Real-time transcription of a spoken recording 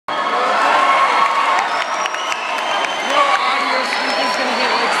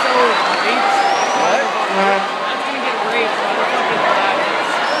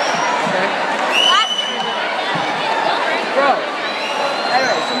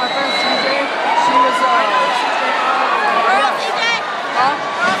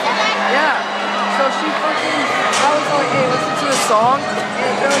song.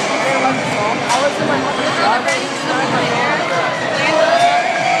 And Joe, you didn't like the song. I was in my fucking driveway.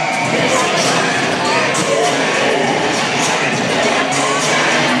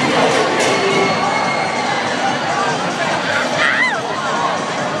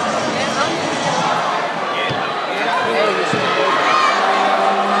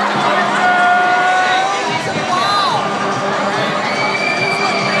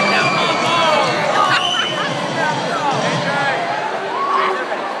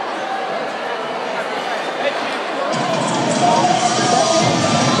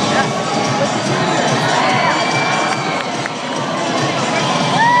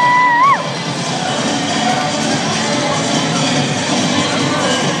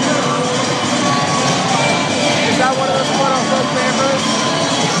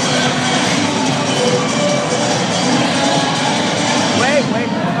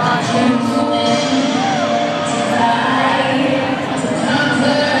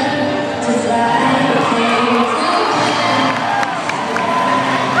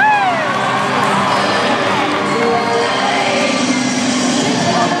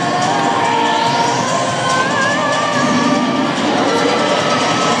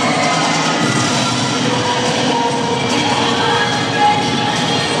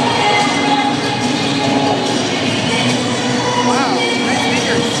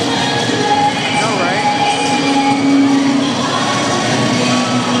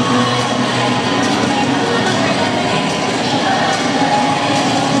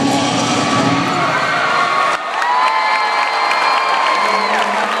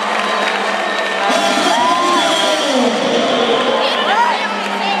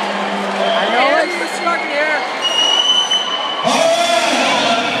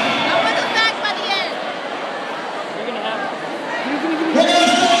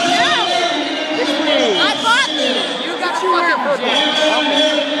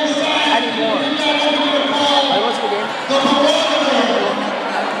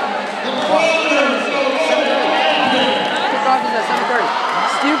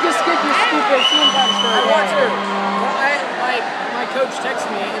 Coach texted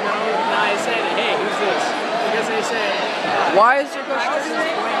me, and I said, "Hey, who's this?" Because they said, "Why is your coach texting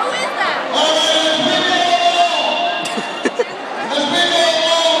me? Who is that?"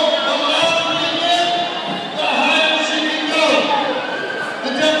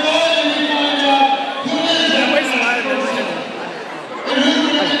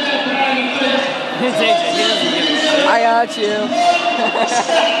 I got you.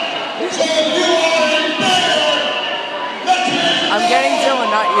 I'm getting Dylan,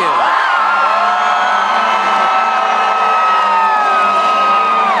 not you.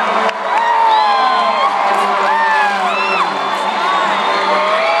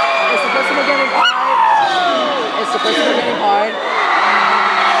 Is the person getting hard? Is the person getting hard?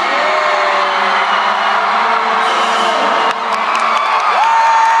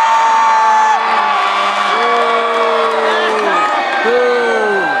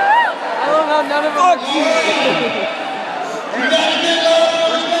 I love how none of them are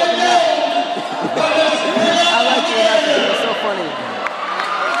I like you, it's so funny. I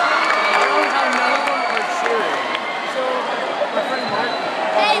love how none of them are cheering. So, my friend Mark.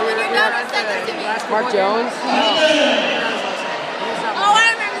 Hey, when you're done, send this to me. Mark Jones? Oh,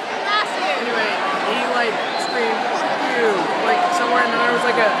 I remember from last year. Anyway, he like screamed, "Fuck you!" like somewhere, and then there was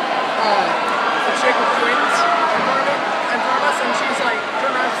like a chick with twins in front of us, and she's like,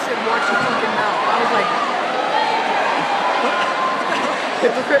 turned around and said, "Watch your fucking mouth." I was like,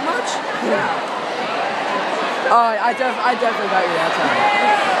 hypocrite much? Yeah. Oh, I definitely got you that time.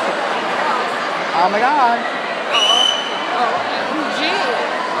 Oh my god. OMG.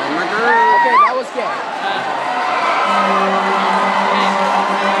 Oh my god. Okay, that was gay.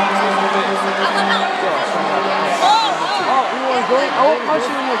 Oh, you want to go? I won't punch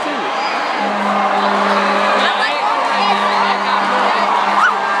you in your teeth.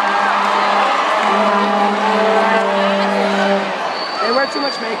 They wear too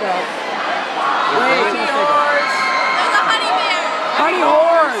much makeup. Wait, Honey horse. There's a honey bear. Honey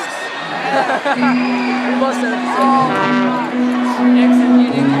horse. We must have.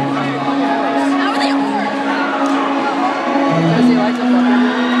 Executing. How are they horse? Because he likes to fuck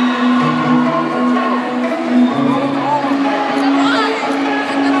everyone.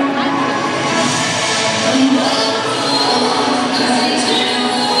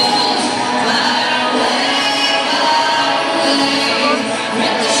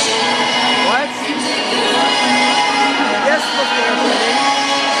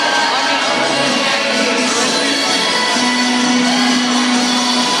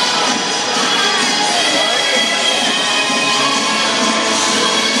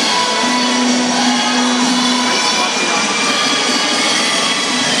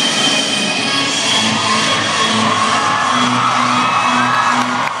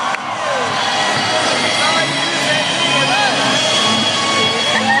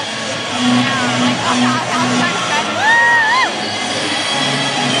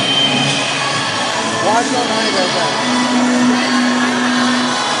 watch all honey bears then.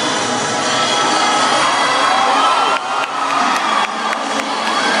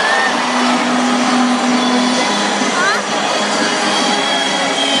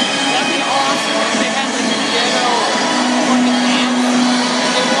 That'd be awesome if they had like a ghetto fucking dance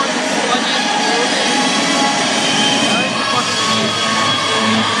and they wore the sludgy clothing. That would be fucking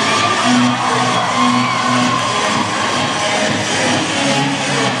amazing.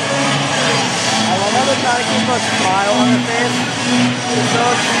 I love how they're trying to keep a smile on their face. It's so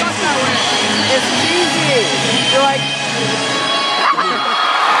Fuck that way. it's cheesy. You're like,